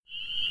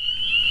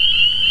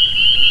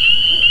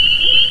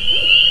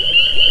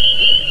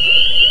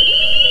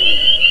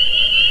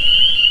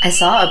I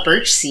saw a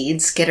birch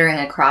seed skittering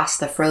across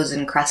the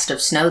frozen crust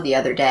of snow the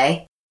other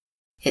day.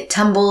 It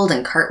tumbled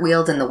and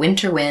cartwheeled in the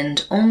winter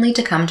wind, only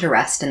to come to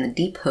rest in the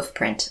deep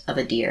hoofprint of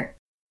a deer.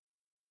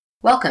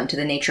 Welcome to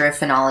the Nature of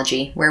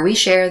Phenology, where we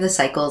share the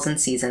cycles and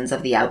seasons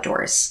of the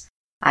outdoors.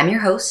 I'm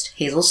your host,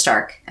 Hazel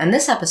Stark, and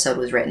this episode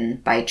was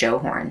written by Joe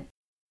Horn.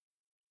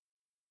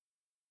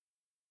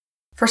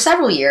 For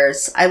several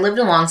years, I lived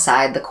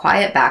alongside the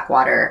quiet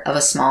backwater of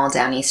a small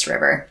down east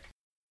river.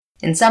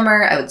 In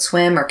summer, I would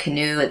swim or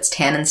canoe its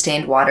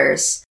tannin-stained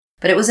waters,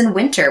 but it was in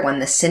winter when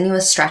this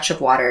sinuous stretch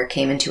of water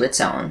came into its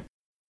own.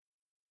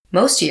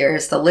 Most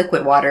years, the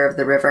liquid water of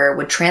the river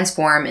would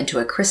transform into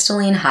a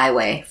crystalline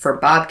highway for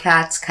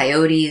bobcats,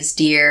 coyotes,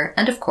 deer,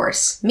 and of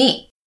course,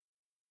 me.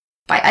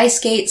 By ice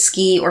skate,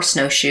 ski, or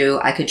snowshoe,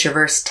 I could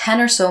traverse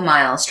 10 or so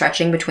miles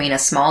stretching between a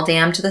small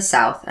dam to the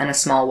south and a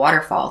small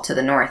waterfall to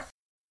the north.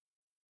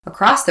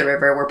 Across the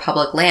river were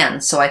public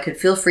lands, so I could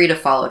feel free to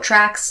follow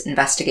tracks,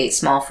 investigate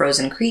small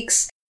frozen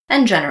creeks,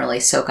 and generally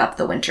soak up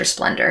the winter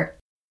splendor.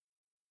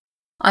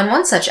 On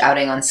one such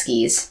outing on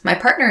skis, my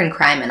partner in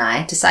crime and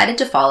I decided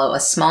to follow a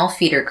small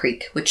feeder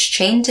creek which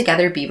chained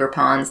together beaver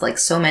ponds like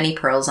so many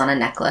pearls on a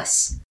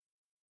necklace.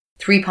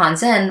 3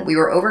 ponds in, we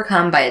were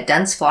overcome by a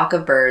dense flock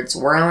of birds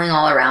whirling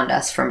all around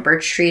us from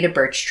birch tree to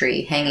birch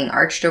tree, hanging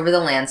arched over the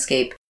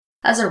landscape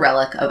as a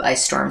relic of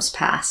ice storms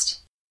past.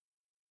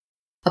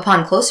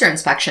 Upon closer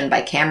inspection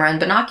by camera and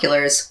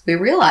binoculars, we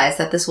realized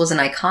that this was an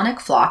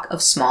iconic flock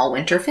of small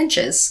winter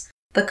finches,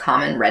 the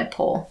common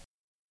redpoll.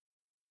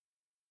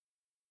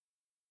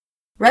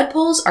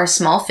 Redpolls are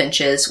small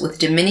finches with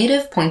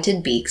diminutive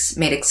pointed beaks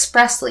made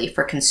expressly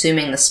for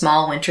consuming the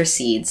small winter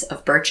seeds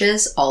of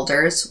birches,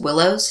 alders,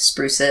 willows,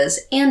 spruces,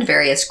 and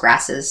various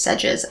grasses,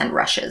 sedges, and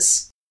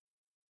rushes.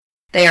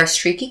 They are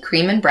streaky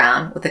cream and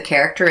brown with a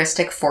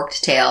characteristic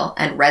forked tail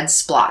and red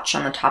splotch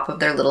on the top of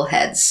their little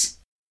heads.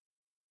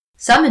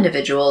 Some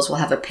individuals will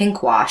have a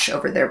pink wash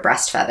over their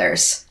breast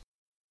feathers.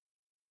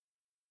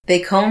 They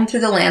comb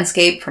through the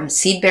landscape from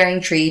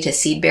seed-bearing tree to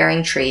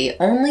seed-bearing tree,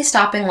 only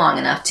stopping long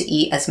enough to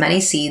eat as many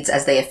seeds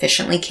as they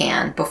efficiently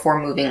can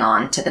before moving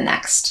on to the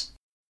next.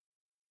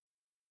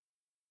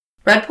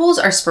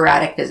 Redpolls are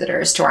sporadic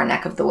visitors to our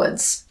neck of the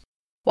woods.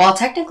 While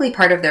technically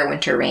part of their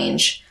winter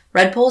range,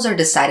 redpolls are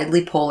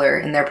decidedly polar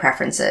in their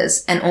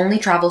preferences and only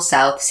travel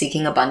south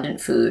seeking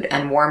abundant food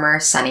and warmer,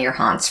 sunnier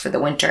haunts for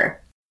the winter.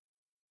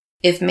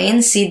 If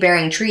Maine's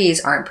seed-bearing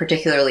trees aren't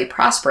particularly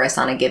prosperous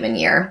on a given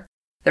year,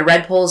 the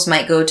redpolls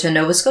might go to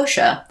Nova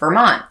Scotia,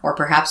 Vermont, or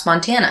perhaps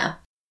Montana.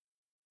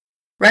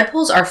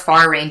 Redpolls are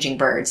far-ranging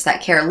birds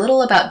that care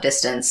little about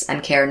distance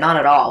and care not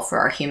at all for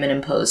our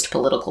human-imposed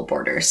political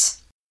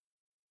borders.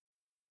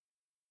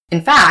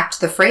 In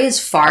fact, the phrase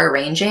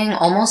far-ranging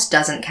almost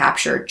doesn't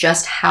capture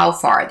just how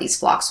far these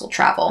flocks will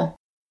travel.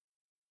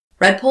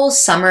 Redpolls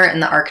summer in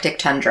the Arctic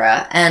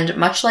tundra, and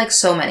much like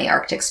so many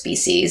Arctic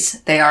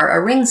species, they are a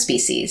ring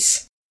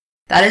species.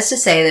 That is to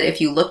say that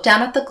if you look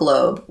down at the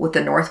globe with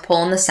the North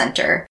Pole in the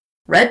center,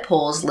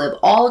 redpolls live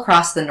all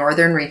across the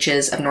northern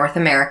reaches of North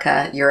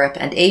America, Europe,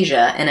 and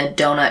Asia in a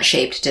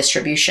donut-shaped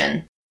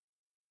distribution.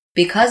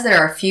 Because there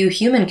are few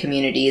human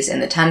communities in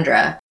the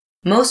tundra,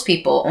 most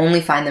people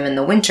only find them in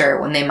the winter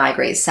when they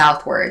migrate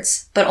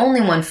southwards, but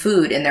only when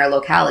food in their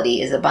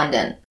locality is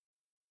abundant.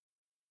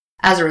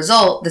 As a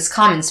result, this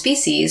common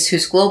species,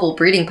 whose global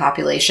breeding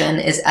population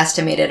is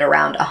estimated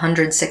around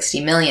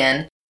 160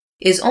 million,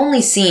 is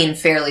only seen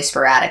fairly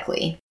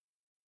sporadically.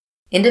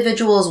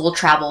 Individuals will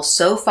travel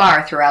so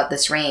far throughout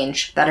this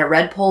range that a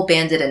redpoll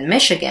banded in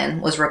Michigan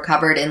was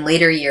recovered in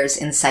later years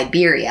in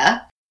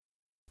Siberia,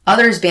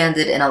 others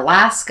banded in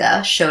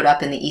Alaska showed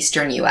up in the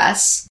eastern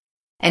US,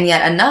 and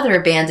yet another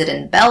banded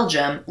in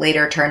Belgium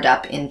later turned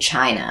up in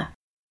China.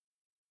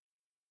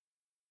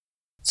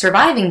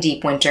 Surviving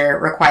deep winter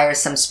requires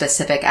some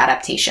specific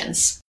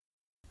adaptations.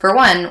 For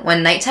one,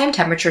 when nighttime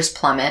temperatures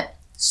plummet,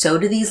 so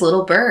do these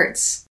little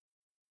birds.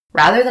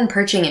 Rather than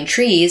perching in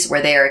trees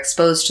where they are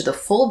exposed to the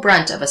full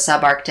brunt of a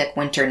subarctic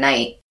winter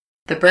night,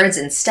 the birds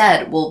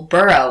instead will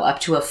burrow up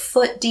to a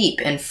foot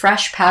deep in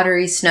fresh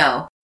powdery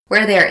snow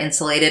where they are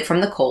insulated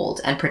from the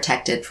cold and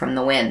protected from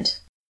the wind.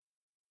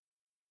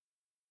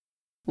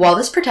 While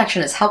this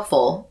protection is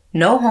helpful,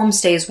 no home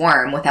stays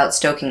warm without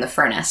stoking the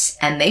furnace,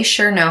 and they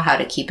sure know how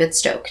to keep it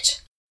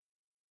stoked.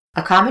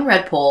 A common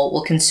redpoll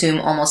will consume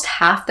almost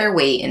half their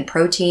weight in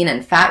protein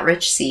and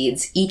fat-rich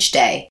seeds each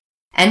day,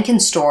 and can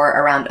store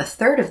around a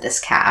third of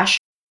this cache,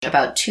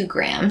 about 2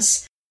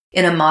 grams,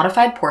 in a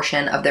modified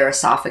portion of their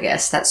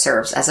esophagus that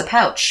serves as a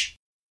pouch.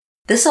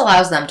 This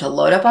allows them to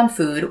load up on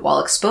food while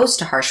exposed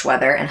to harsh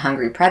weather and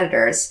hungry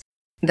predators,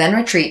 then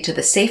retreat to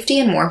the safety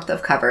and warmth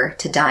of cover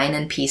to dine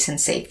in peace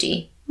and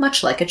safety,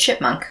 much like a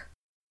chipmunk.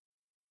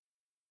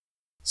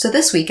 So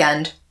this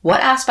weekend, what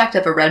aspect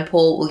of a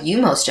redpoll will you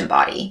most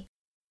embody?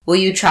 Will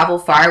you travel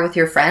far with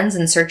your friends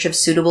in search of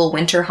suitable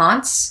winter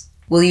haunts?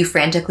 Will you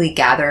frantically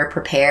gather,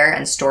 prepare,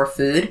 and store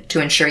food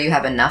to ensure you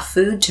have enough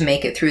food to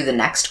make it through the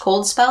next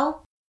cold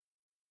spell?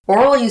 Or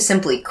will you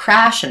simply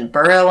crash and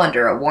burrow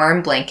under a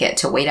warm blanket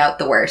to wait out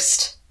the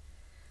worst?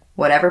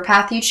 Whatever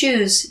path you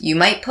choose, you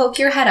might poke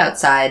your head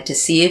outside to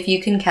see if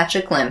you can catch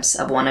a glimpse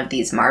of one of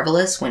these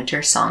marvelous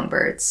winter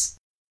songbirds.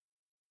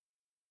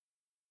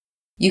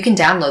 You can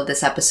download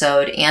this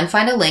episode and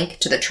find a link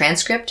to the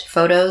transcript,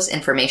 photos,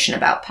 information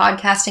about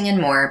podcasting, and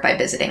more by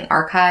visiting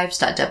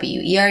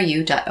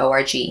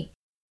archives.weru.org.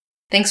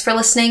 Thanks for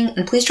listening,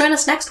 and please join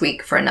us next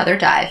week for another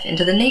dive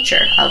into the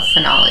nature of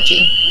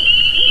phonology.